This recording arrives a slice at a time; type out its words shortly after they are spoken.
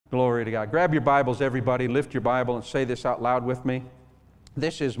Glory to God. Grab your Bibles, everybody. Lift your Bible and say this out loud with me.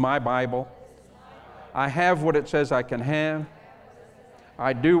 This is my Bible. I have what it says I can have.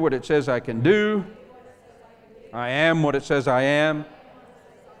 I do what it says I can do. I am what it says I am.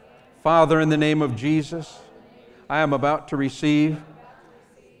 Father, in the name of Jesus, I am about to receive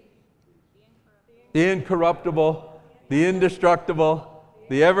the incorruptible, the indestructible,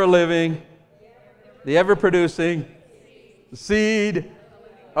 the ever-living, the ever-producing seed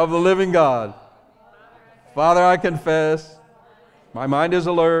of the living God. Father, I confess, my mind is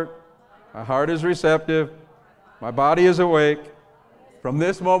alert, my heart is receptive, my body is awake. From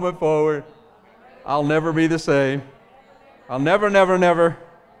this moment forward, I'll never be the same. I'll never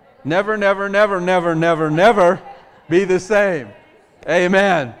be the same.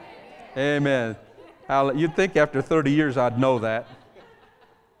 Amen. Amen. You'd think after 30 years I'd know that.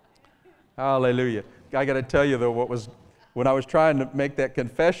 Hallelujah. I got to tell you though, when I was trying to make that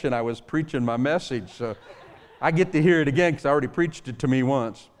confession, I was preaching my message. So I get to hear it again because I already preached it to me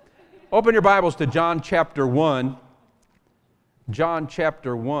once. Open your Bibles to John chapter 1. John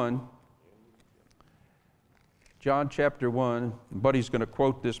chapter 1. John chapter 1. Buddy's going to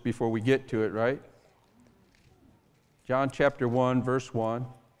quote this before we get to it, right? John chapter 1, verse 1.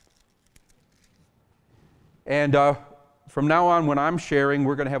 And from now on, when I'm sharing,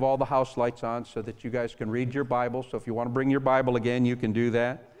 we're going to have all the house lights on so that you guys can read your Bible. So if you want to bring your Bible again, you can do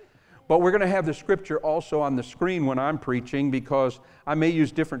that. But we're going to have the scripture also on the screen when I'm preaching because I may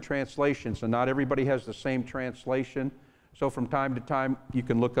use different translations, and not everybody has the same translation. So from time to time, you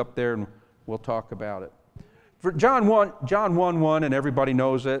can look up there and we'll talk about it. For John 1:1, and everybody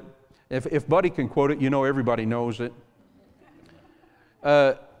knows it. If Buddy can quote it, you know everybody knows it.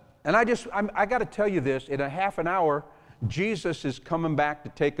 And I got to tell you this, in a half an hour, Jesus is coming back to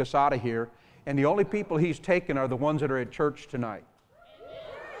take us out of here, and the only people He's taking are the ones that are at church tonight.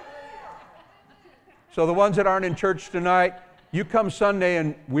 So the ones that aren't in church tonight, you come Sunday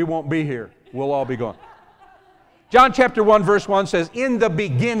and we won't be here. We'll all be gone. John chapter 1 verse 1 says, "In the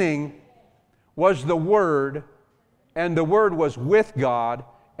beginning was the Word, and the Word was with God,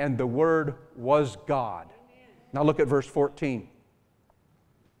 and the Word was God." Now look at verse 14.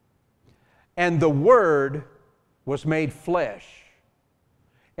 "And the Word was made flesh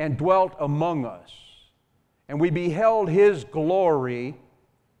and dwelt among us, and we beheld His glory."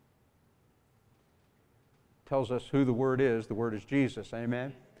 Tells us who the Word is. The Word is Jesus.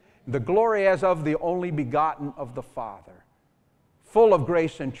 Amen. "The glory as of the only begotten of the Father, full of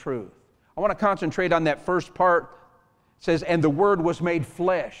grace and truth." I want to concentrate on that first part. It says, "And the Word was made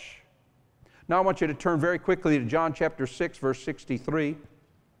flesh." Now I want you to turn very quickly to John chapter 6, verse 63.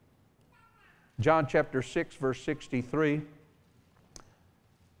 John chapter 6, verse 63.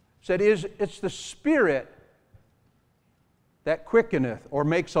 Said, "It's the Spirit that quickeneth," or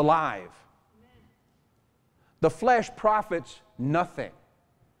makes alive. "The flesh profits nothing.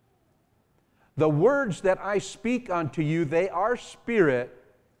 The words that I speak unto you, they are spirit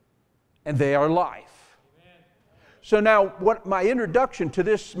and they are life." Amen. So now, what my introduction to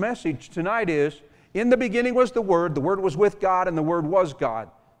this message tonight is, in the beginning was the Word was with God, and the Word was God.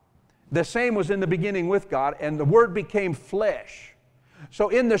 The same was in the beginning with God, and the Word became flesh. So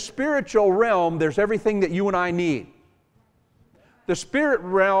in the spiritual realm, there's everything that you and I need. The spirit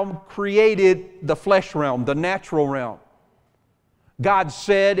realm created the flesh realm, the natural realm. God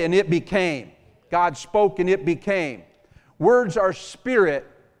said and it became. God spoke and it became. Words are spirit.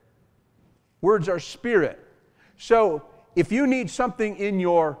 Words are spirit. So if you need something in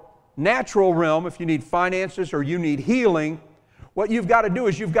your natural realm, if you need finances or you need healing, what you've got to do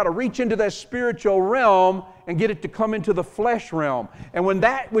is you've got to reach into that spiritual realm and get it to come into the flesh realm. And when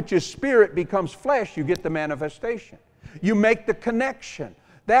that which is spirit becomes flesh, you get the manifestation. You make the connection.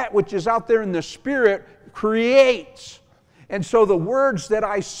 That which is out there in the spirit creates. And so the words that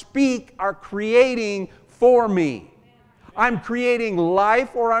I speak are creating for me. I'm creating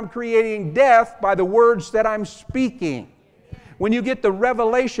life or I'm creating death by the words that I'm speaking. When you get the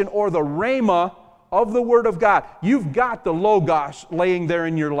revelation or the rhema of the Word of God, you've got the Logos laying there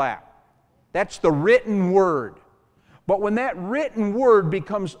in your lap. That's the written Word. But when that written Word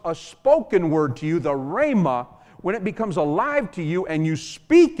becomes a spoken word to you, the rhema, when it becomes alive to you and you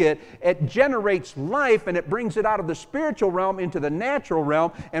speak it, it generates life and it brings it out of the spiritual realm into the natural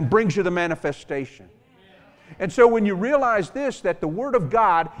realm and brings you the manifestation. And so when you realize this, that the Word of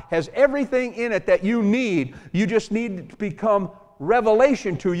God has everything in it that you need, you just need it to become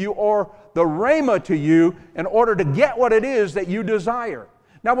revelation to you or the rhema to you in order to get what it is that you desire.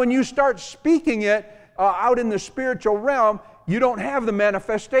 Now when you start speaking it out in the spiritual realm, you don't have the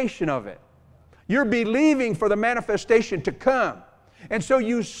manifestation of it. You're believing for the manifestation to come. And so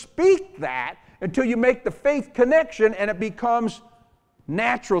you speak that until you make the faith connection and it becomes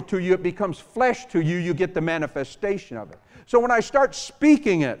natural to you, it becomes flesh to you, you get the manifestation of it. So when I start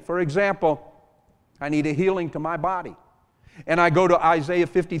speaking it, for example, I need a healing to my body. And I go to Isaiah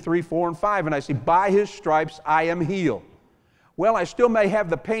 53, 4 and 5, and I say, by His stripes I am healed. Well, I still may have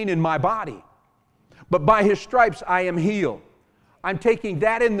the pain in my body, but by His stripes I am healed. I'm taking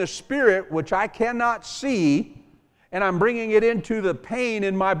that in the spirit, which I cannot see, and I'm bringing it into the pain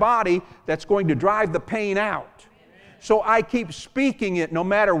in my body that's going to drive the pain out. So I keep speaking it no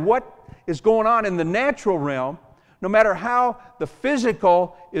matter what is going on in the natural realm, no matter how the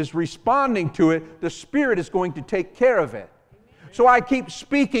physical is responding to it, the spirit is going to take care of it. So I keep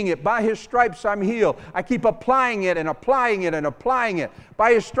speaking it. By His stripes I'm healed. I keep applying it and applying it and applying it.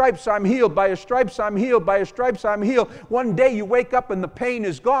 By His stripes I'm healed. By His stripes I'm healed. By His stripes I'm healed. One day you wake up and the pain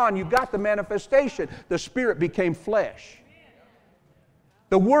is gone. You got the manifestation. The Spirit became flesh.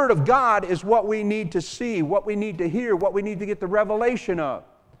 The Word of God is what we need to see, what we need to hear, what we need to get the revelation of.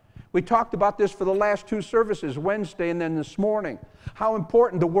 We talked about this for the last 2 services, Wednesday and then this morning, how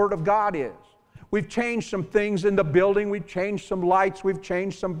important the Word of God is. We've changed some things in the building, we've changed some lights, we've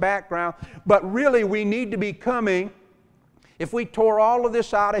changed some background, but really we need to be coming. If we tore all of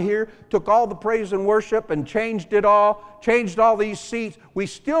this out of here, took all the praise and worship and changed it all, changed all these seats, we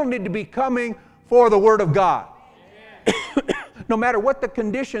still need to be coming for the Word of God. No matter what the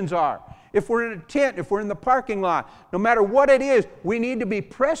conditions are. If we're in a tent, if we're in the parking lot, no matter what it is, we need to be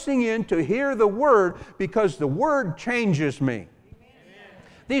pressing in to hear the Word because the Word changes me.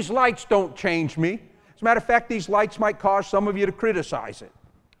 These lights don't change me. As a matter of fact, these lights might cause some of you to criticize it.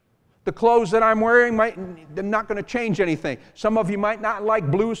 The clothes that I'm wearing, they're not going to change anything. Some of you might not like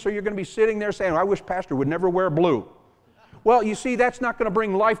blue, so you're going to be sitting there saying, I wish Pastor would never wear blue. Well, you see, that's not going to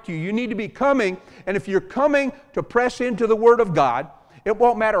bring life to you. You need to be coming, and if you're coming to press into the Word of God, it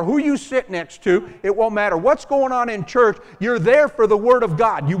won't matter who you sit next to. It won't matter what's going on in church. You're there for the Word of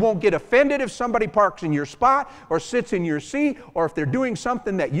God. You won't get offended if somebody parks in your spot or sits in your seat or if they're doing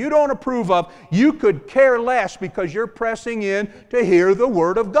something that you don't approve of. You could care less because you're pressing in to hear the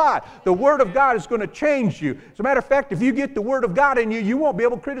Word of God. The Word of God is going to change you. As a matter of fact, if you get the Word of God in you, you won't be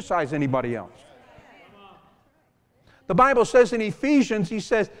able to criticize anybody else. The Bible says in Ephesians, He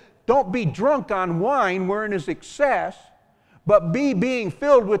says, don't be drunk on wine wherein is excess, but be being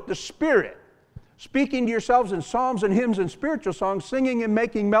filled with the Spirit, speaking to yourselves in psalms and hymns and spiritual songs, singing and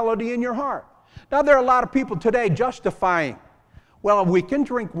making melody in your heart. Now, there are a lot of people today justifying, well, we can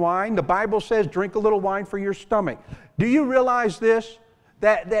drink wine. The Bible says drink a little wine for your stomach. Do you realize this?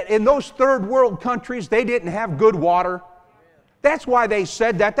 That in those third world countries, they didn't have good water. That's why they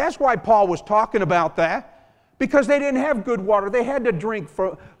said that. That's why Paul was talking about that. Because they didn't have good water. They had to drink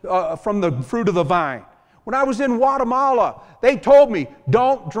from the fruit of the vine. When I was in Guatemala, they told me,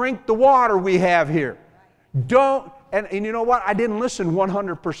 don't drink the water we have here. Don't, and you know what? I didn't listen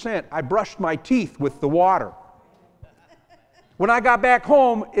 100%. I brushed my teeth with the water. When I got back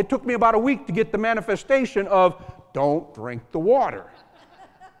home, it took me about a week to get the manifestation of, don't drink the water.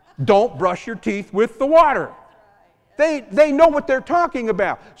 Don't brush your teeth with the water. They know what they're talking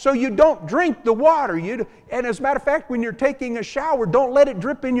about. So you don't drink the water. And as a matter of fact, when you're taking a shower, don't let it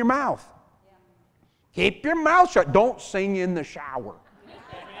drip in your mouth. Keep your mouth shut. Don't sing in the shower.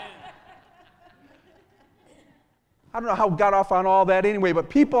 I don't know how I got off on all that anyway,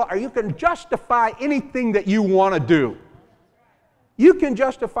 but you can justify anything that you want to do. You can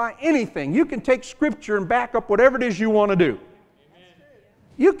justify anything. You can take Scripture and back up whatever it is you want to do.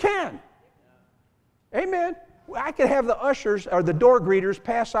 You can. Amen. I could have the ushers or the door greeters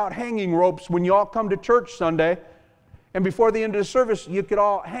pass out hanging ropes when you all come to church Sunday, and before the end of the service, you could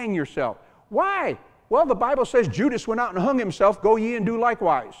all hang yourself. Why? Well, the Bible says Judas went out and hung himself. Go ye and do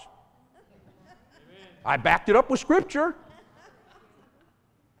likewise. I backed it up with Scripture.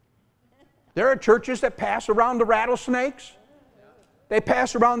 There are churches that pass around the rattlesnakes. They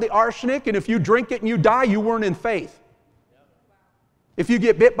pass around the arsenic, and if you drink it and you die, you weren't in faith. If you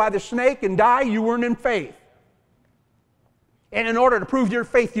get bit by the snake and die, you weren't in faith. And in order to prove your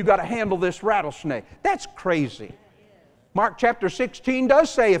faith, you've got to handle this rattlesnake. That's crazy. Mark chapter 16 does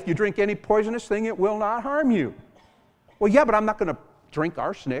say if you drink any poisonous thing, it will not harm you. Well, yeah, but I'm not going to drink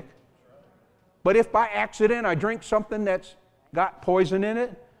arsenic. But if by accident I drink something that's got poison in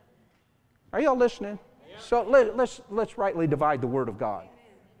it, are y'all listening? So let's rightly divide the Word of God.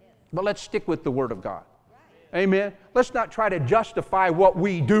 But let's stick with the Word of God. Amen? Let's not try to justify what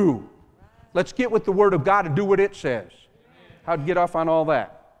we do. Let's get with the Word of God and do what it says. How'd get off on all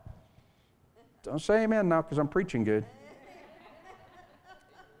that? Don't say amen now because I'm preaching good.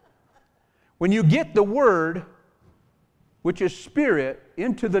 When you get the Word, which is spirit,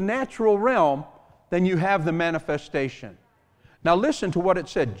 into the natural realm, then you have the manifestation. Now listen to what it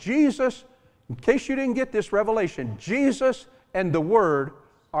said. Jesus, in case you didn't get this revelation, Jesus and the Word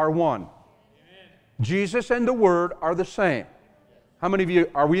are one. Amen. Jesus and the Word are the same. How many of you,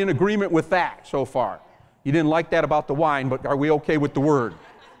 are we in agreement with that so far? You didn't like that about the wine, but are we okay with the Word?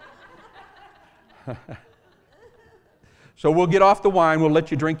 So we'll get off the wine, we'll let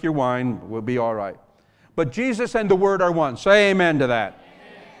you drink your wine, we'll be all right. But Jesus and the Word are one. Say amen to that.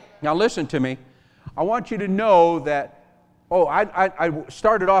 Amen. Now listen to me. I want you to know that, I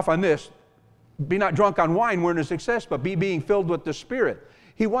started off on this. Be not drunk on wine wherein is success, but be being filled with the Spirit.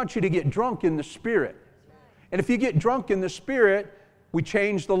 He wants you to get drunk in the Spirit. And if you get drunk in the Spirit, we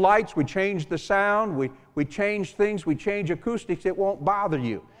change the lights, we change the sound, we change things, we change acoustics. It won't bother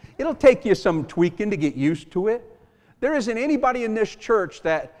you. It'll take you some tweaking to get used to it. There isn't anybody in this church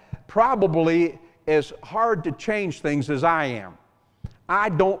that probably as hard to change things as I am. I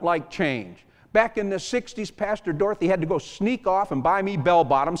don't like change. Back in the 60s, Pastor Dorothy had to go sneak off and buy me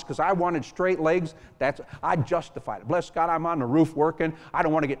bell-bottoms because I wanted straight legs. I justified it. Bless God, I'm on the roof working. I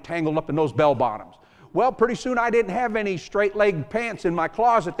don't want to get tangled up in those bell-bottoms. Well, pretty soon I didn't have any straight-legged pants in my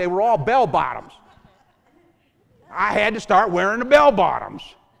closet. They were all bell-bottoms. I had to start wearing the bell-bottoms.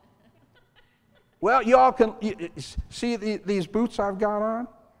 Well, y'all can see these boots I've got on?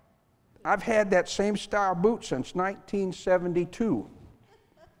 I've had that same style boot since 1972.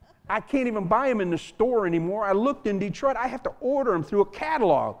 I can't even buy them in the store anymore. I looked in Detroit. I have to order them through a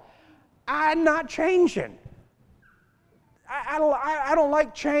catalog. I'm not changing. I don't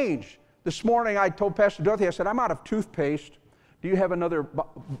like change. This morning I told Pastor Dorothy, I said, I'm out of toothpaste. Do you have another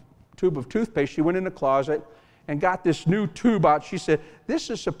tube of toothpaste? She went in the closet and got this new tube out. She said,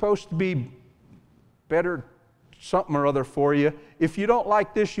 this is supposed to be better something or other for you. If you don't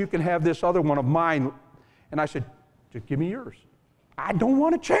like this, you can have this other one of mine. And I said, just give me yours. I don't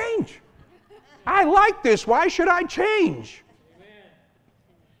want to change. I like this. Why should I change? Amen.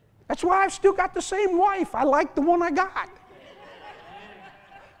 That's why I've still got the same wife. I like the one I got.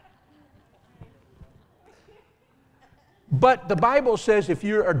 But the Bible says if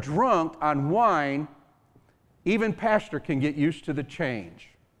you are drunk on wine, even pastor can get used to the change.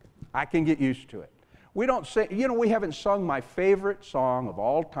 I can get used to it. We don't say, we haven't sung my favorite song of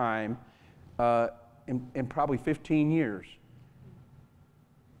all time in probably 15 years.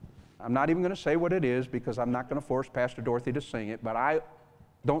 I'm not even going to say what it is because I'm not going to force Pastor Dorothy to sing it, but I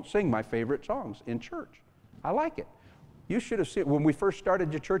don't sing my favorite songs in church. I like it. You should have seen, when we first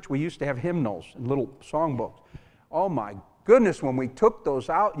started the church, we used to have hymnals and little songbooks. Oh my goodness, when we took those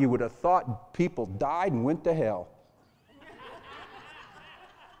out, you would have thought people died and went to hell.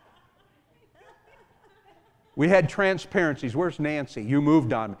 We had transparencies. Where's Nancy? You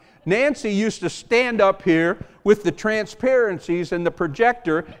moved on me. Nancy used to stand up here with the transparencies and the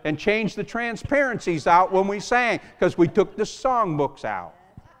projector and change the transparencies out when we sang because we took the songbooks out.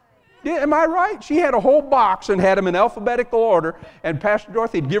 Yeah, am I right? She had a whole box and had them in alphabetical order, and Pastor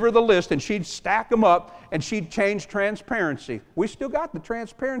Dorothy would give her the list and she'd stack them up and she'd change transparency. We still got the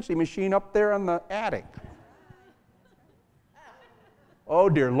transparency machine up there in the attic. Oh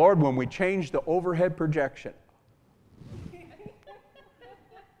dear Lord, when we changed the overhead projection.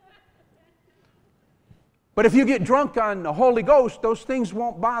 But if you get drunk on the Holy Ghost, those things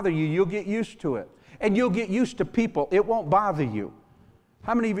won't bother you. You'll get used to it. And you'll get used to people. It won't bother you.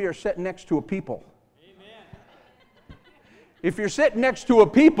 How many of you are sitting next to a people? Amen. If you're sitting next to a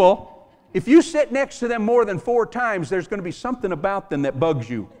people, if you sit next to them more than 4 times, there's going to be something about them that bugs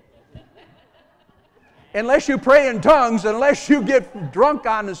you. Unless you pray in tongues, unless you get drunk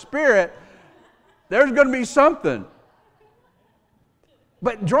on the Spirit, there's going to be something.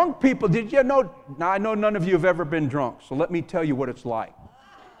 But drunk people, did you know? Now, I know none of you have ever been drunk, so let me tell you what it's like.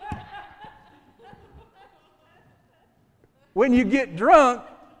 When you get drunk,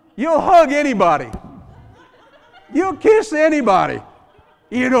 you'll hug anybody. You'll kiss anybody.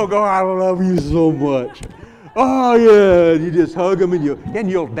 You don't go, I love you so much. Oh, yeah, you just hug them and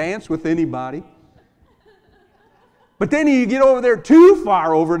you'll dance with anybody. But then you get over there too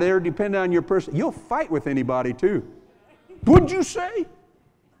far over there, depending on your person, you'll fight with anybody too. What'd you say?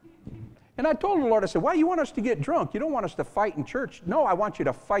 And I told the Lord, I said, why do you want us to get drunk? You don't want us to fight in church. No, I want you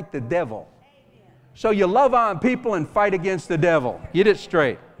to fight the devil. So you love on people and fight against the devil. Get it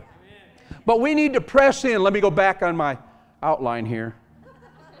straight. But we need to press in. Let me go back on my outline here.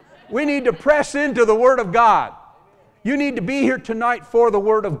 We need to press into the Word of God. You need to be here tonight for the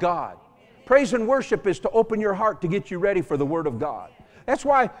Word of God. Praise and worship is to open your heart to get you ready for the Word of God. That's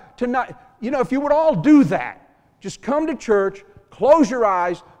why tonight, if you would all do that, just come to church, close your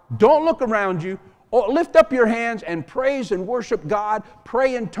eyes, don't look around you, Oh, lift up your hands and praise and worship God.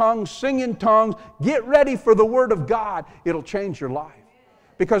 Pray in tongues, sing in tongues. Get ready for the Word of God. It'll change your life.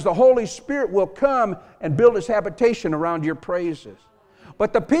 Because the Holy Spirit will come and build His habitation around your praises.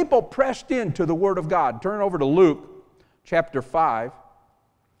 But the people pressed into the Word of God. Turn over to Luke chapter 5.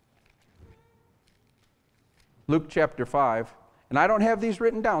 Luke chapter 5. And I don't have these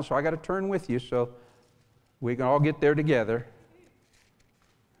written down, so I got to turn with you so we can all get there together.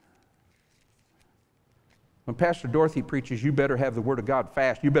 When Pastor Dorothy preaches, you better have the Word of God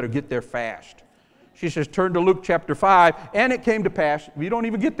fast. You better get there fast. She says, turn to Luke chapter 5, and it came to pass. You don't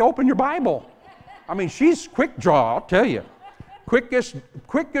even get to open your Bible. I mean, she's quick draw, I'll tell you. Quickest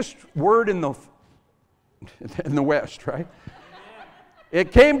word in the West, right?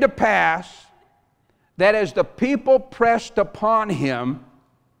 It came to pass that as the people pressed upon Him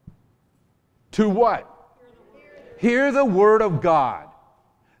to what? Hear the Word of God.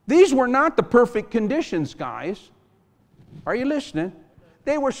 These were not the perfect conditions, guys. Are you listening?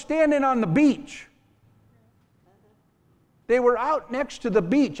 They were standing on the beach. They were out next to the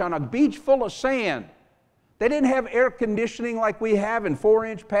beach, on a beach full of sand. They didn't have air conditioning like we have in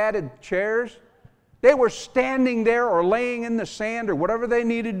 4-inch padded chairs. They were standing there or laying in the sand or whatever they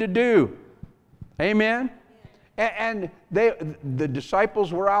needed to do. Amen? And the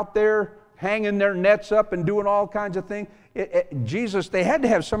disciples were out there hanging their nets up and doing all kinds of things. Jesus, they had to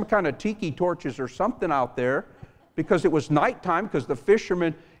have some kind of tiki torches or something out there because it was nighttime, because the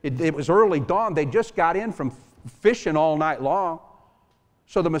fishermen, it was early dawn. They just got in from fishing all night long.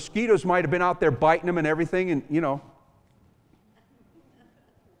 So the mosquitoes might have been out there biting them and everything, and you know.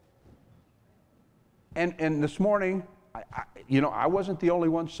 And this morning, I wasn't the only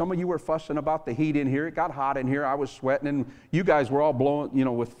one. Some of you were fussing about the heat in here. It got hot in here. I was sweating, and you guys were all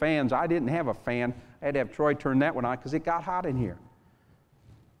blowing, with fans. I didn't have a fan. I had to have Troy turn that one on because it got hot in here.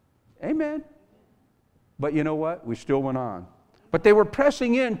 Amen. But you know what? We still went on. But they were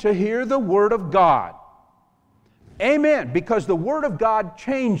pressing in to hear the Word of God. Amen. Because the Word of God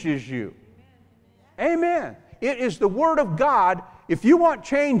changes you. Amen. It is the Word of God. If you want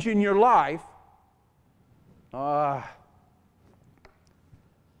change in your life,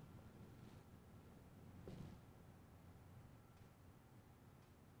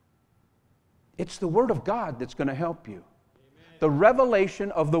 it's the Word of God that's going to help you. Amen. The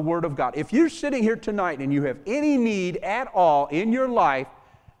revelation of the Word of God. If you're sitting here tonight and you have any need at all in your life,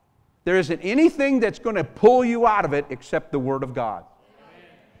 there isn't anything that's going to pull you out of it except the Word of God.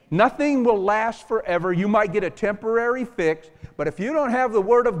 Amen. Nothing will last forever. You might get a temporary fix, but if you don't have the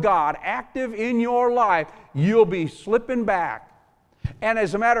Word of God active in your life, you'll be slipping back. And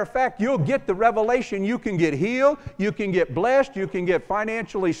as a matter of fact, you'll get the revelation. You can get healed, you can get blessed, you can get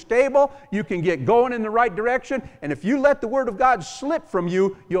financially stable, you can get going in the right direction. And if you let the Word of God slip from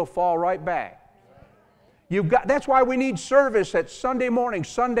you, you'll fall right back. That's why we need service at Sunday morning,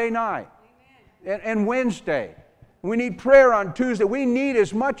 Sunday night, and Wednesday. We need prayer on Tuesday. We need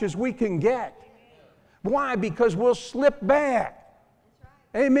as much as we can get. Why? Because we'll slip back.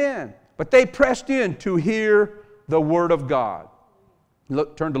 Amen. But they pressed in to hear the Word of God.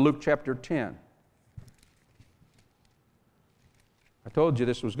 Turn to Luke chapter 10. I told you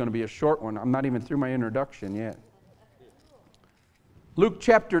this was going to be a short one. I'm not even through my introduction yet. Luke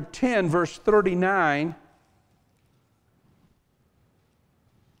chapter 10, verse 39.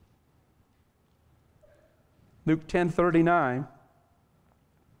 Luke 10:39.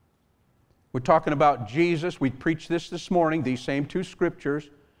 We're talking about Jesus. We preached this morning, these same two scriptures.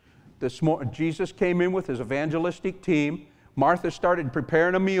 Jesus came in with his evangelistic team. Martha started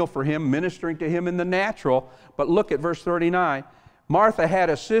preparing a meal for him, ministering to him in the natural. But look at verse 39. Martha had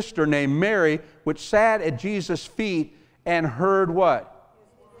a sister named Mary, which sat at Jesus' feet and heard what?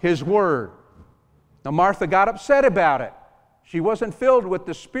 His word. Now Martha got upset about it. She wasn't filled with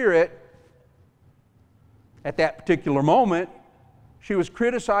the Spirit at that particular moment. She was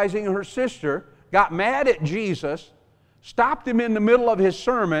criticizing her sister, got mad at Jesus, stopped him in the middle of his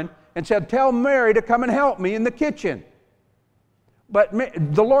sermon, and said, "Tell Mary to come and help me in the kitchen." But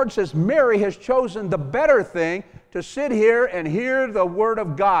the Lord says, Mary has chosen the better thing, to sit here and hear the Word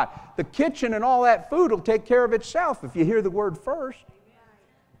of God. The kitchen and all that food will take care of itself if you hear the Word first.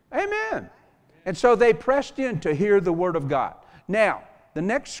 Amen. And so they pressed in to hear the Word of God. Now, the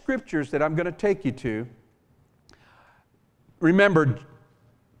next scriptures that I'm going to take you to, remember,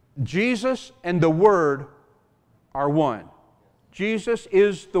 Jesus and the Word are one. Jesus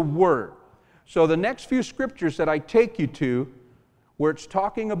is the Word. So the next few scriptures that I take you to, where it's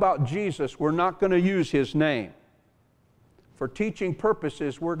talking about Jesus, we're not going to use His name. For teaching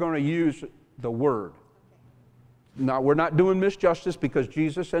purposes, we're going to use the Word. Now, we're not doing misjustice because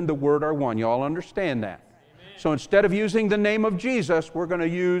Jesus and the Word are one. You all understand that? Amen. So instead of using the name of Jesus, we're going to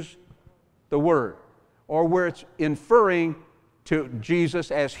use the Word. Or where it's inferring to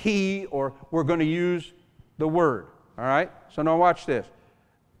Jesus as He, or we're going to use the Word. All right? So now watch this.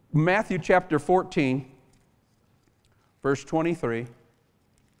 Matthew chapter 14, verse 23.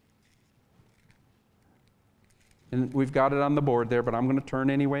 And we've got it on the board there, but I'm going to turn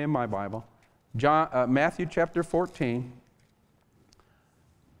anyway in my Bible. Matthew chapter 14.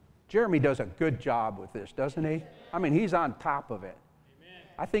 Jeremy does a good job with this, doesn't he? I mean, he's on top of it.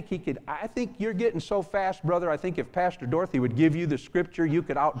 I think you're getting so fast, brother, I think if Pastor Dorothy would give you the scripture, you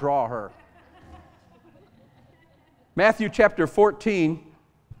could outdraw her. Matthew chapter 14,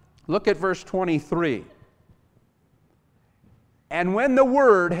 look at verse 23. And when the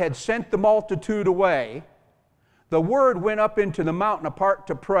Word had sent the multitude away, the Word went up into the mountain apart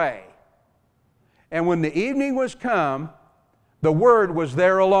to pray. And when the evening was come, the Word was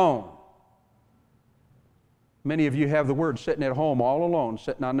there alone. Many of you have the Word sitting at home all alone,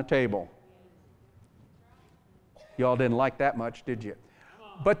 sitting on the table. Y'all didn't like that much, did you?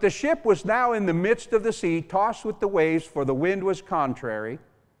 But the ship was now in the midst of the sea, tossed with the waves, for the wind was contrary.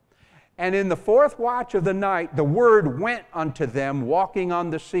 And in the fourth watch of the night, the Word went unto them, walking on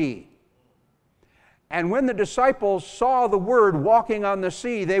the sea. And when the disciples saw the Word walking on the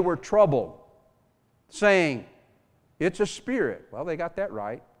sea, they were troubled, saying, it's a spirit. Well, they got that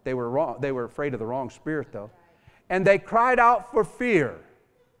right. They were wrong. They were afraid of the wrong spirit, though. And they cried out for fear,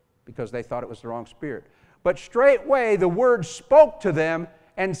 because they thought it was the wrong spirit. But straightway the Word spoke to them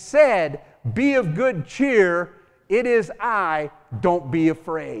and said, be of good cheer, it is I, don't be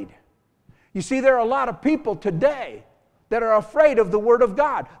afraid. You see, there are a lot of people today that are afraid of the Word of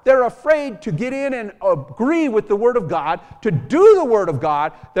God. They're afraid to get in and agree with the Word of God, to do the Word of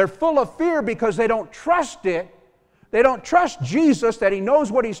God. They're full of fear because they don't trust it. They don't trust Jesus, that He knows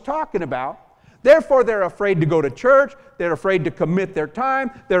what He's talking about. Therefore, they're afraid to go to church. They're afraid to commit their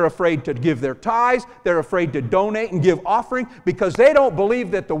time. They're afraid to give their tithes. They're afraid to donate and give offering because they don't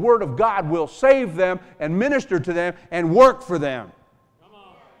believe that the Word of God will save them and minister to them and work for them.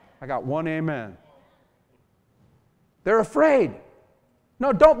 I got one amen. They're afraid.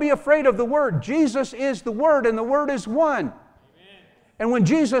 No, don't be afraid of the Word. Jesus is the Word, and the Word is one. Amen. And when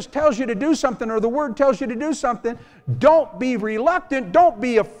Jesus tells you to do something, or the Word tells you to do something, don't be reluctant. Don't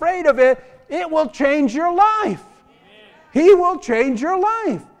be afraid of it. It will change your life. Amen. He will change your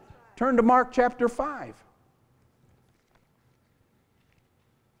life. Turn to Mark chapter 5.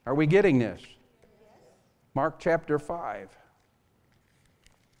 Are we getting this? Mark chapter 5.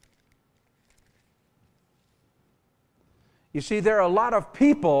 You see, there are a lot of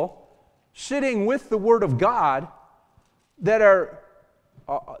people sitting with the Word of God that are,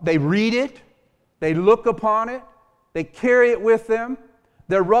 they read it, they look upon it, they carry it with them,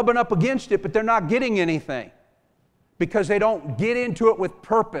 they're rubbing up against it, but they're not getting anything because they don't get into it with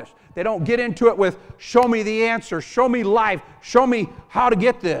purpose. They don't get into it with, show me the answer, show me life, show me how to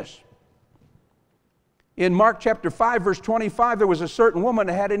get this. In Mark chapter 5, verse 25, there was a certain woman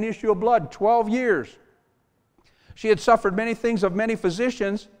that had an issue of blood 12 years. She had suffered many things of many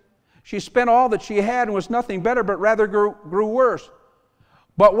physicians. She spent all that she had and was nothing better, but rather grew worse.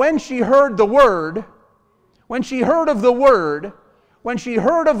 But when she heard the Word, when she heard of the Word, when she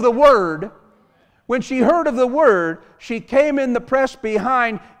heard of the Word, when she heard of the Word, she came in the press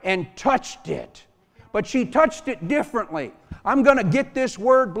behind and touched it. But she touched it differently. I'm going to get this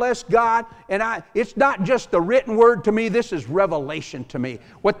Word, bless God, and it's not just the written Word to me, this is revelation to me.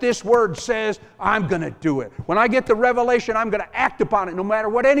 What this Word says, I'm going to do it. When I get the revelation, I'm going to act upon it no matter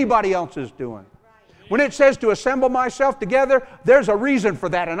what anybody else is doing. When it says to assemble myself together, there's a reason for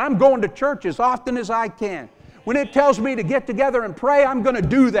that, and I'm going to church as often as I can. When it tells me to get together and pray, I'm going to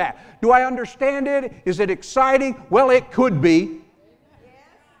do that. Do I understand it? Is it exciting? Well, it could be.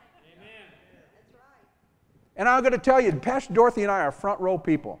 And I'm going to tell you, Pastor Dorothy and I are front row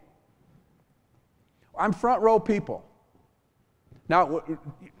people. I'm front row people. Now,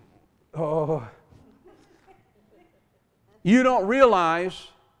 you don't realize,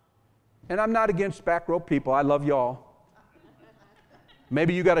 and I'm not against back row people. I love y'all.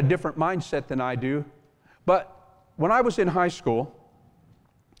 Maybe you got a different mindset than I do. But when I was in high school,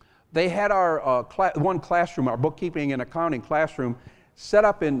 they had our one classroom, our bookkeeping and accounting classroom, set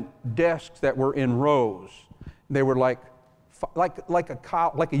up in desks that were in rows. They were like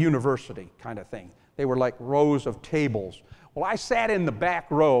a university kind of thing. They were like rows of tables. Well, I sat in the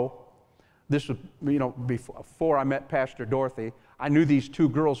back row. This was, before I met Pastor Dorothy. I knew these two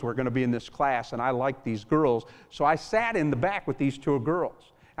girls were going to be in this class, and I liked these girls. So I sat in the back with these two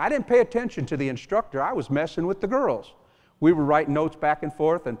girls. I didn't pay attention to the instructor. I was messing with the girls. We were writing notes back and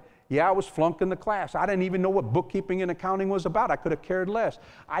forth, and yeah, I was flunking the class. I didn't even know what bookkeeping and accounting was about. I could have cared less.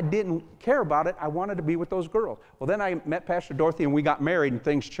 I didn't care about it. I wanted to be with those girls. Well, then I met Pastor Dorothy, and we got married, and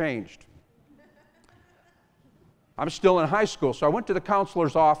things changed. I'm still in high school, so I went to the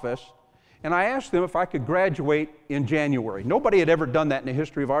counselor's office, and I asked them if I could graduate in January. Nobody had ever done that in the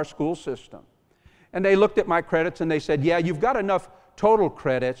history of our school system. And they looked at my credits, and they said, yeah, you've got enough total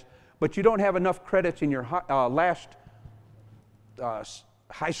credits, but you don't have enough credits in your last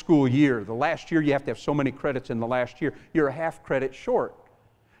high school year. The last year, you have to have so many credits in the last year. You're a half credit short.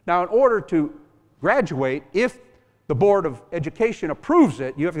 Now, in order to graduate, if the Board of Education approves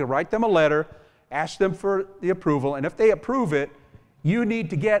it, you have to write them a letter, ask them for the approval, and if they approve it, you need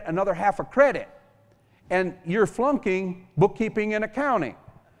to get another half a credit. And you're flunking bookkeeping and accounting.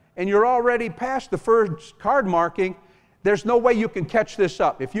 And you're already past the first card marking. There's no way you can catch this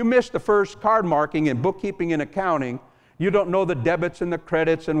up. If you miss the first card marking in bookkeeping and accounting, you don't know the debits and the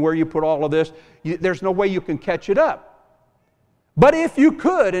credits and where you put all of this, there's no way you can catch it up. But if you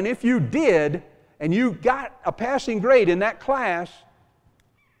could, and if you did, and you got a passing grade in that class,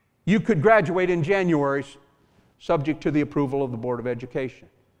 you could graduate in January, subject to the approval of the Board of Education.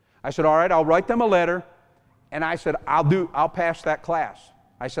 I said, all right, I'll write them a letter, and I said, I'll pass that class.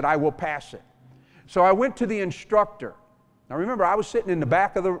 I said, I will pass it. So I went to the instructor. Now remember, I was sitting in the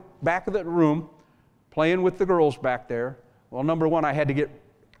back of the room, playing with the girls back there. Well, number one, I had to get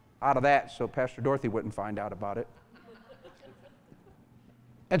out of that so Pastor Dorothy wouldn't find out about it.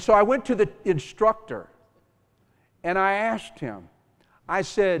 And so I went to the instructor, and I asked him, I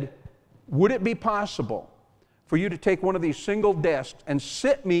said, would it be possible for you to take one of these single desks and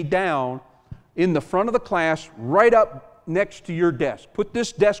sit me down in the front of the class right up next to your desk? Put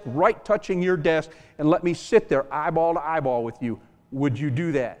this desk right touching your desk and let me sit there eyeball to eyeball with you. Would you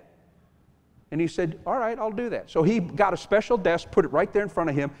do that? And he said, all right, I'll do that. So he got a special desk, put it right there in front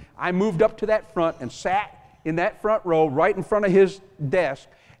of him. I moved up to that front and sat in that front row right in front of his desk.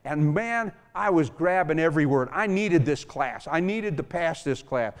 And man, I was grabbing every word. I needed this class. I needed to pass this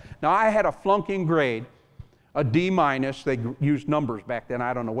class. Now, I had a flunking grade, a D minus. They used numbers back then.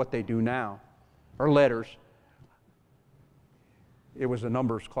 I don't know what they do now, or letters. It was a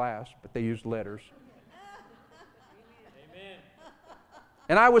numbers class, but they used letters. Amen.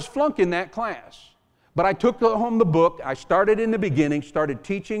 And I was flunking that class. But I took home the book. I started in the beginning, started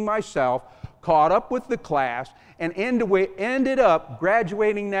teaching myself, caught up with the class, and ended up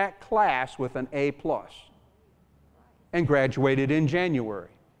graduating that class with an A+, and graduated in January.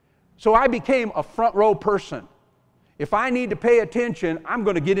 So I became a front row person. If I need to pay attention, I'm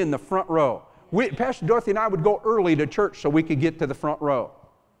going to get in the front row. Pastor Dorothy and I would go early to church so we could get to the front row.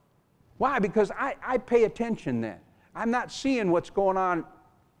 Why? Because I pay attention then. I'm not seeing what's going on.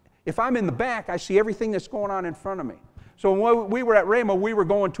 If I'm in the back, I see everything that's going on in front of me. So when we were at Rhema, we were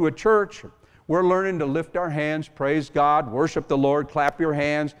going to a church. We're learning to lift our hands, praise God, worship the Lord, clap your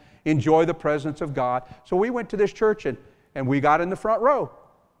hands, enjoy the presence of God. So we went to this church and we got in the front row.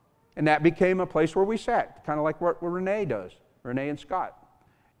 And that became a place where we sat, kind of like what Renee does, Renee and Scott.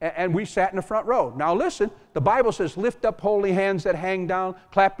 And we sat in the front row. Now listen, the Bible says, lift up holy hands that hang down,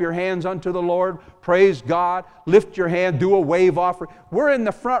 clap your hands unto the Lord, praise God, lift your hand, do a wave offering. We're in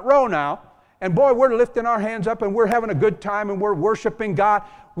the front row now. And boy, we're lifting our hands up and we're having a good time and we're worshiping God.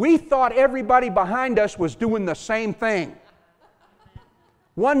 We thought everybody behind us was doing the same thing.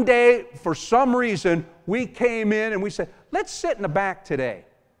 One day, for some reason, we came in and we said, let's sit in the back today.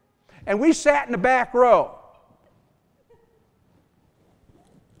 And we sat in the back row.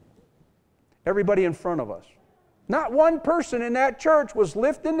 Everybody in front of us. Not one person in that church was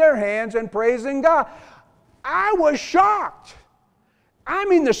lifting their hands and praising God. I was shocked. I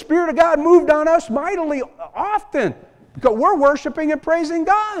mean, the Spirit of God moved on us mightily often because we're worshiping and praising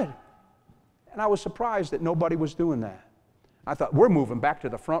God. And I was surprised that nobody was doing that. I thought, we're moving back to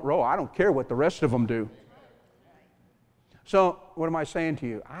the front row. I don't care what the rest of them do. So, what am I saying to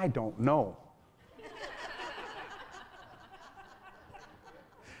you? I don't know.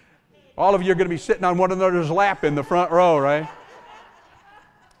 All of you are going to be sitting on one another's lap in the front row, right?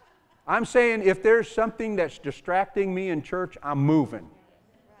 I'm saying if there's something that's distracting me in church, I'm moving.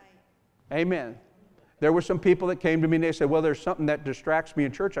 Right. Amen. There were some people that came to me and they said, well, there's something that distracts me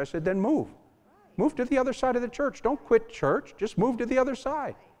in church. I said, then move. Right. Move to the other side of the church. Don't quit church. Just move to the other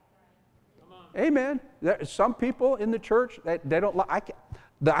side. Amen. There's some people in the church, they don't like.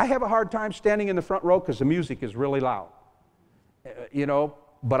 I have a hard time standing in the front row because the music is really loud. You know,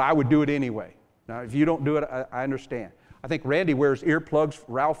 but I would do it anyway. Now, if you don't do it, I understand. I think Randy wears earplugs.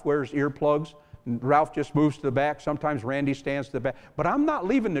 Ralph wears earplugs Ralph just moves to the back. Sometimes Randy stands to the back. But I'm not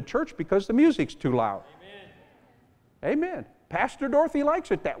leaving the church because the music's too loud. Amen. Amen. Pastor Dorothy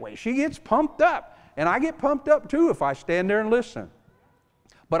likes it that way. She gets pumped up. And I get pumped up too if I stand there and listen.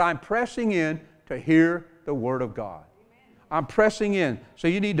 But I'm pressing in to hear the Word of God. I'm pressing in. So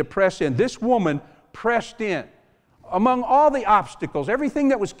you need to press in. This woman pressed in. Among all the obstacles, everything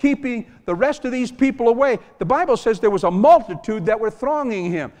that was keeping the rest of these people away, the Bible says there was a multitude that were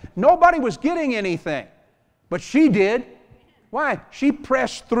thronging him. Nobody was getting anything. But she did. Why? She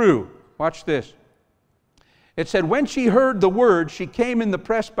pressed through. Watch this. It said, when she heard the word, she came in the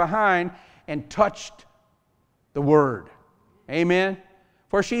press behind and touched the word. Amen.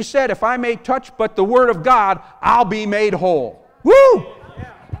 For she said, if I may touch but the word of God, I'll be made whole. Woo!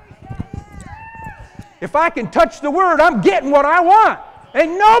 If I can touch the word, I'm getting what I want.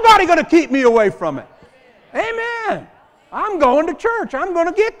 Ain't nobody going to keep me away from it. Amen. I'm going to church. I'm going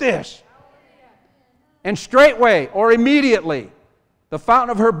to get this. And straightway, or immediately, the fountain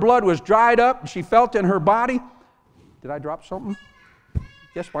of her blood was dried up, and she felt in her body. Did I drop something?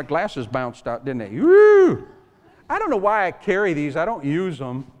 Guess my glasses bounced out, didn't they? Woo! I don't know why I carry these. I don't use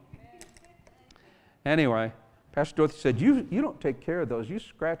them. Anyway, Pastor Dorothy said, you don't take care of those. You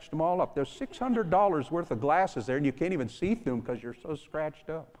scratched them all up. There's $600 worth of glasses there, and you can't even see through them because you're so scratched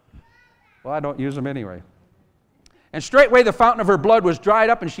up. Well, I don't use them anyway. And straightway the fountain of her blood was dried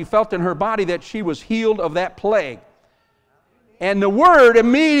up, and she felt in her body that she was healed of that plague. And the word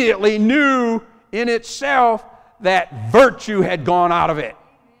immediately knew in itself that virtue had gone out of it.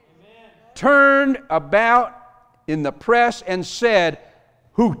 Turned about in the press and said,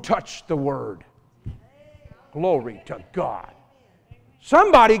 who touched the word? Glory to God.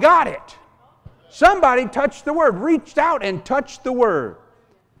 Somebody got it. Somebody touched the word, reached out and touched the word.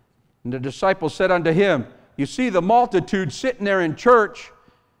 And the disciples said unto him, you see the multitude sitting there in church,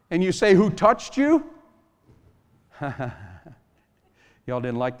 and you say, who touched you? Y'all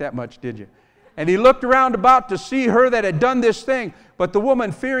didn't like that much, did you? And he looked around about to see her that had done this thing. But the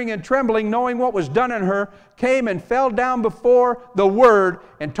woman, fearing and trembling, knowing what was done in her, came and fell down before the Word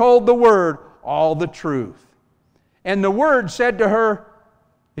and told the Word all the truth. And the Word said to her,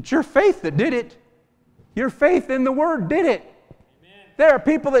 it's your faith that did it. Your faith in the Word did it. Amen. There are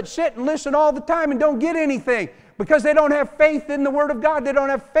people that sit and listen all the time and don't get anything because they don't have faith in the Word of God. They don't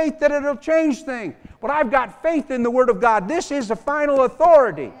have faith that it'll change things. But I've got faith in the Word of God. This is the final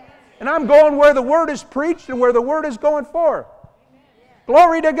authority. And I'm going where the Word is preached and where the Word is going forth.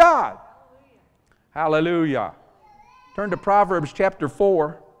 Glory to God. Hallelujah. Turn to Proverbs chapter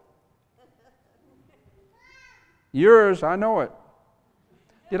 4. Yours, I know it.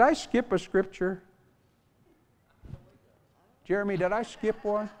 Did I skip a scripture? Jeremy, did I skip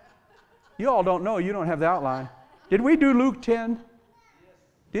one? You all don't know. You don't have the outline. Did we do Luke 10?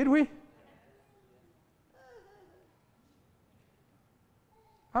 Did we?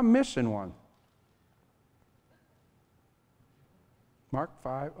 I'm missing one. Mark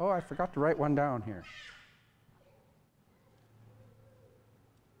 5. Oh, I forgot to write one down here.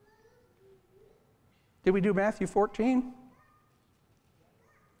 Did we do Matthew 14?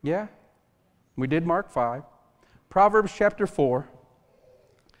 Yeah? We did Mark 5. Proverbs chapter 4.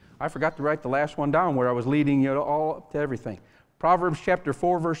 I forgot to write the last one down where I was leading you all up to everything. Proverbs chapter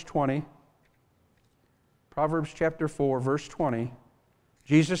 4, verse 20. Proverbs chapter 4, verse 20.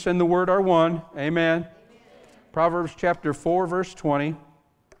 Jesus and the Word are one. Amen. Proverbs chapter 4, verse 20.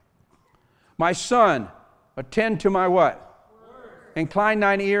 My son, attend to my what? Word. Incline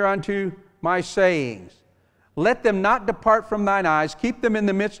thine ear unto my sayings. Let them not depart from thine eyes. Keep them in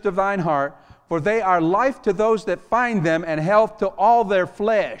the midst of thine heart. For they are life to those that find them, and health to all their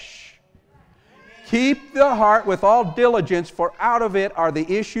flesh. Keep the heart with all diligence, for out of it are the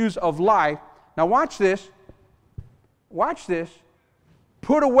issues of life. Now watch this. Watch this.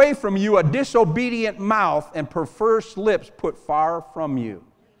 Put away from you a disobedient mouth, and perverse lips put far from you.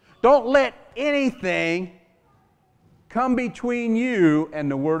 Don't let anything come between you and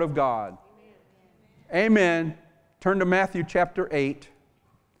the Word of God. Amen. Turn to Matthew chapter 8.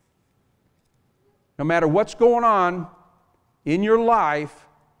 No matter what's going on in your life,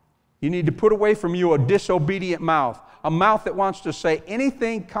 you need to put away from you a disobedient mouth. A mouth that wants to say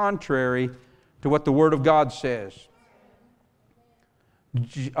anything contrary to what the Word of God says.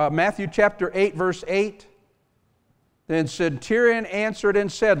 Matthew chapter 8, verse 8. Then centurion answered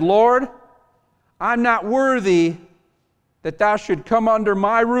and said, Lord, I'm not worthy that thou should come under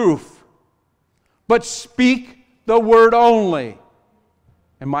my roof, but speak the word only,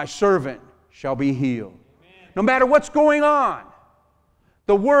 and my servant shall be healed. Amen. No matter what's going on,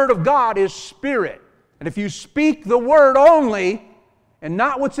 the Word of God is spirit. And if you speak the word only, and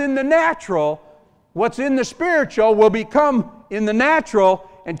not what's in the natural, What's in the spiritual will become in the natural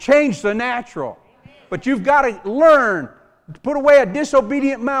and change the natural. But you've got to learn to put away a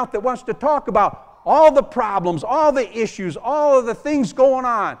disobedient mouth that wants to talk about all the problems, all the issues, all of the things going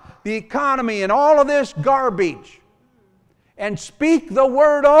on, the economy and all of this garbage. And speak the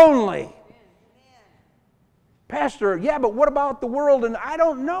word only. Pastor, yeah, but what about the world? And I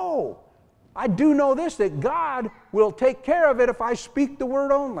don't know. I do know this, that God will take care of it if I speak the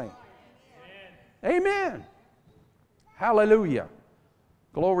word only. Amen. Hallelujah.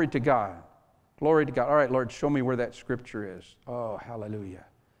 Glory to God. Glory to God. All right, Lord, show me where that scripture is. Oh, hallelujah.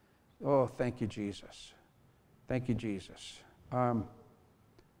 Oh, thank you, Jesus. Thank you, Jesus. Help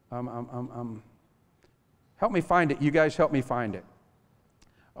me find it. You guys help me find it.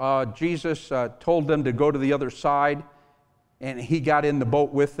 Jesus told them to go to the other side, and He got in the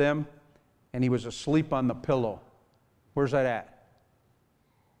boat with them, and He was asleep on the pillow. Where's that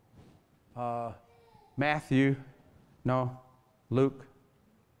at? Matthew? No. Luke?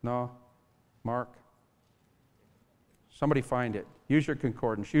 No. Mark? Somebody find it. Use your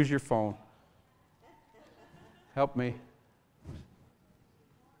concordance. Use your phone. Help me.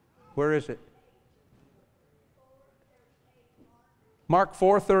 Where is it? Mark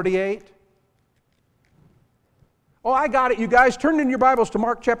 4:38. Oh, I got it, you guys. Turn in your Bibles to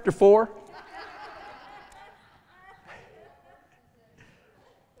Mark chapter 4.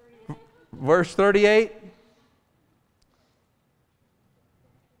 Verse 38.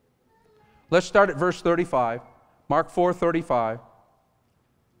 Let's start at verse 35. Mark 4:35.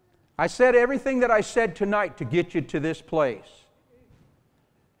 I said everything that I said tonight to get you to this place.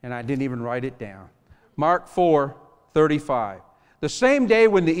 And I didn't even write it down. Mark 4:35. The same day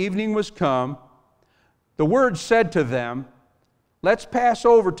when the evening was come, the Word said to them, let's pass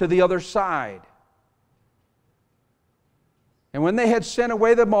over to the other side. And when they had sent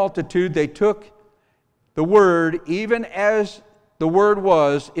away the multitude, they took the Word even as the Word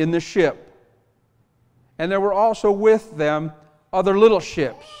was in the ship. And there were also with them other little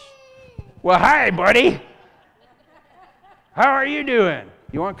ships. Well, hi, buddy. How are you doing?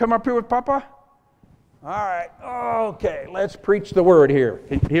 You want to come up here with Papa? All right. Okay, let's preach the Word here.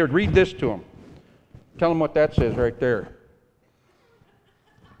 Here, read this to them. Tell them what that says right there.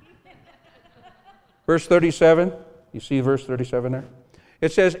 Verse 37. You see verse 37 there?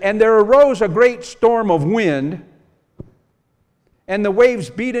 It says, and there arose a great storm of wind, and the waves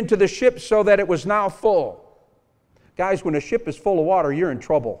beat into the ship so that it was now full. Guys, when a ship is full of water, you're in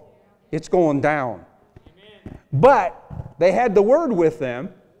trouble. It's going down. Amen. But they had the Word with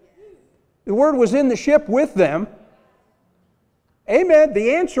them. The Word was in the ship with them. Amen.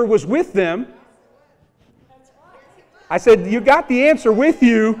 The answer was with them. I said, you got the answer with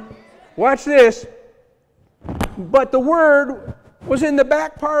you. Watch this. But the Word was in the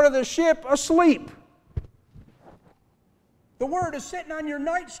back part of the ship asleep. The Word is sitting on your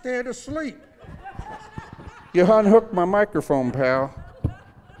nightstand asleep. You unhooked my microphone, pal.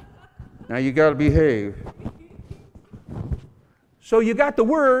 Now you got to behave. So you got the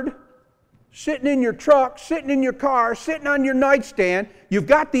Word sitting in your truck, sitting in your car, sitting on your nightstand. You've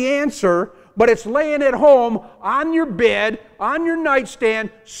got the answer, but it's laying at home on your bed, on your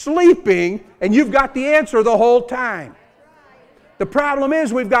nightstand, sleeping, and you've got the answer the whole time. The problem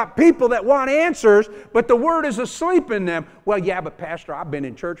is we've got people that want answers, but the Word is asleep in them. Well, yeah, but Pastor, I've been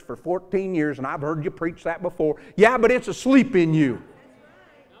in church for 14 years and I've heard you preach that before. Yeah, but it's asleep in you.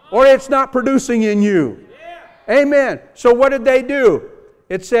 Or it's not producing in you. Amen. So what did they do?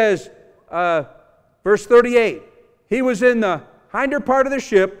 It says, verse 38, he was in the hinder part of the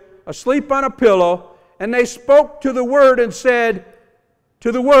ship, asleep on a pillow, and they spoke to the Word and said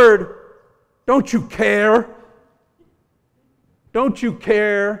to the Word, don't you care? Don't you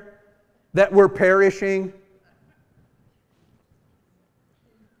care that we're perishing?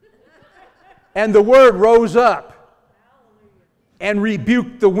 And the Word rose up and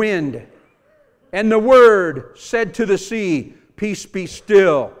rebuked the wind. And the Word said to the sea, peace be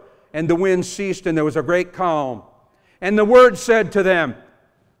still. And the wind ceased and there was a great calm. And the Word said to them,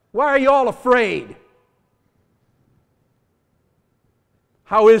 why are you all afraid?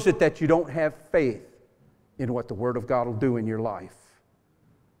 How is it that you don't have faith in what the Word of God will do in your life?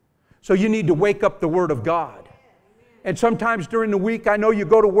 So you need to wake up the Word of God. And sometimes during the week, I know you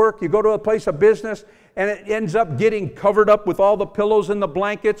go to work, you go to a place of business, and it ends up getting covered up with all the pillows and the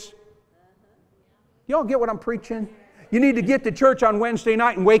blankets. You all get what I'm preaching? You need to get to church on Wednesday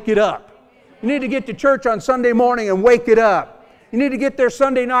night and wake it up. You need to get to church on Sunday morning and wake it up. You need to get there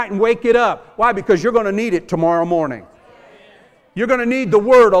Sunday night and wake it up. Why? Because you're going to need it tomorrow morning. You're going to need the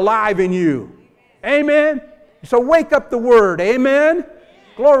Word alive in you. Amen? So wake up the Word. Amen?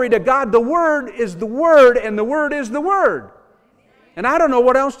 Glory to God. The Word is the Word, and the Word is the Word. And I don't know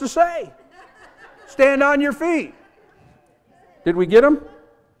what else to say. Stand on your feet. Did we get him?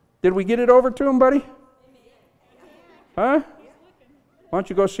 Did we get it over to him, buddy? Huh? Why don't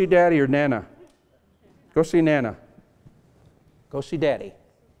you go see Daddy or Nana? Go see Nana. Go see Daddy.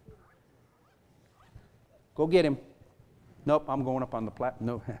 Go get him. Nope, I'm going up on the platform.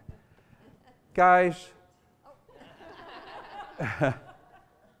 No. Guys.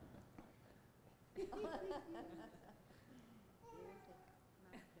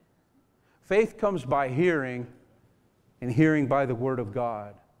 Faith comes by hearing, and hearing by the Word of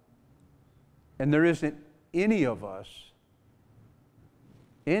God. And there isn't any of us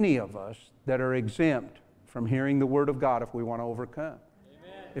that are exempt from hearing the Word of God if we want to overcome,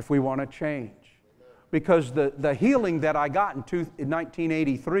 if we want to change. Because the healing that I got in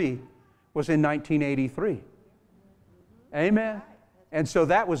 1983 was in 1983. Amen. And so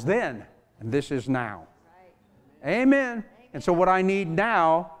that was then, and this is now. Amen. And so what I need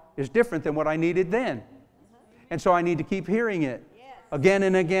now is different than what I needed then. And so I need to keep hearing it again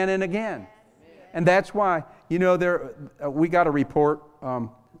and again and again. And that's why, you know, we got a report.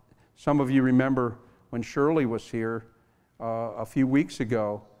 Some of you remember when Shirley was here a few weeks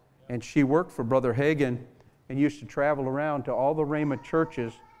ago, and she worked for Brother Hagin and used to travel around to all the Rhema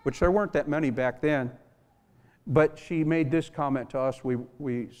churches, which there weren't that many back then. But she made this comment to us.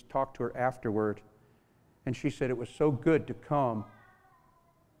 We talked to her afterward, and she said it was so good to come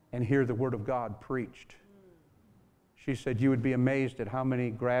and hear the Word of God preached. She said you would be amazed at how many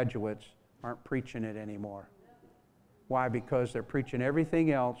graduates aren't preaching it anymore. Why? Because they're preaching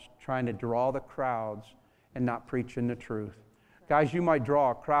everything else, trying to draw the crowds and not preaching the truth. Guys, you might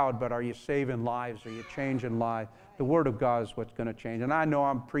draw a crowd, but are you saving lives? Are you changing lives? The Word of God is what's going to change. And I know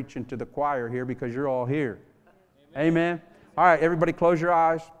I'm preaching to the choir here because you're all here. Amen. All right, everybody close your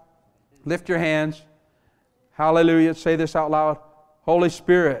eyes. Lift your hands. Hallelujah. Say this out loud. Holy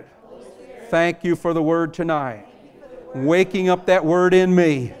Spirit, thank you for the Word tonight. Waking up that Word in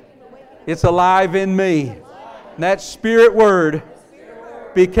me. It's alive in me. And that Spirit Word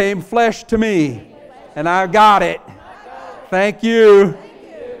became flesh to me. And I got it. Thank you.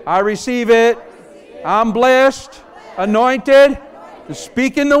 I receive it. I'm blessed, anointed, to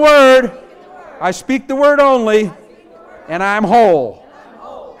speak in the Word. I speak the Word only, and I'm whole.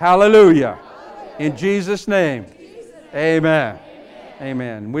 Hallelujah. In Jesus' name, amen.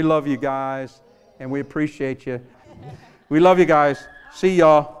 Amen. We love you guys, and we appreciate you. We love you guys. See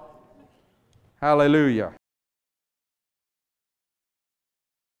y'all. Hallelujah.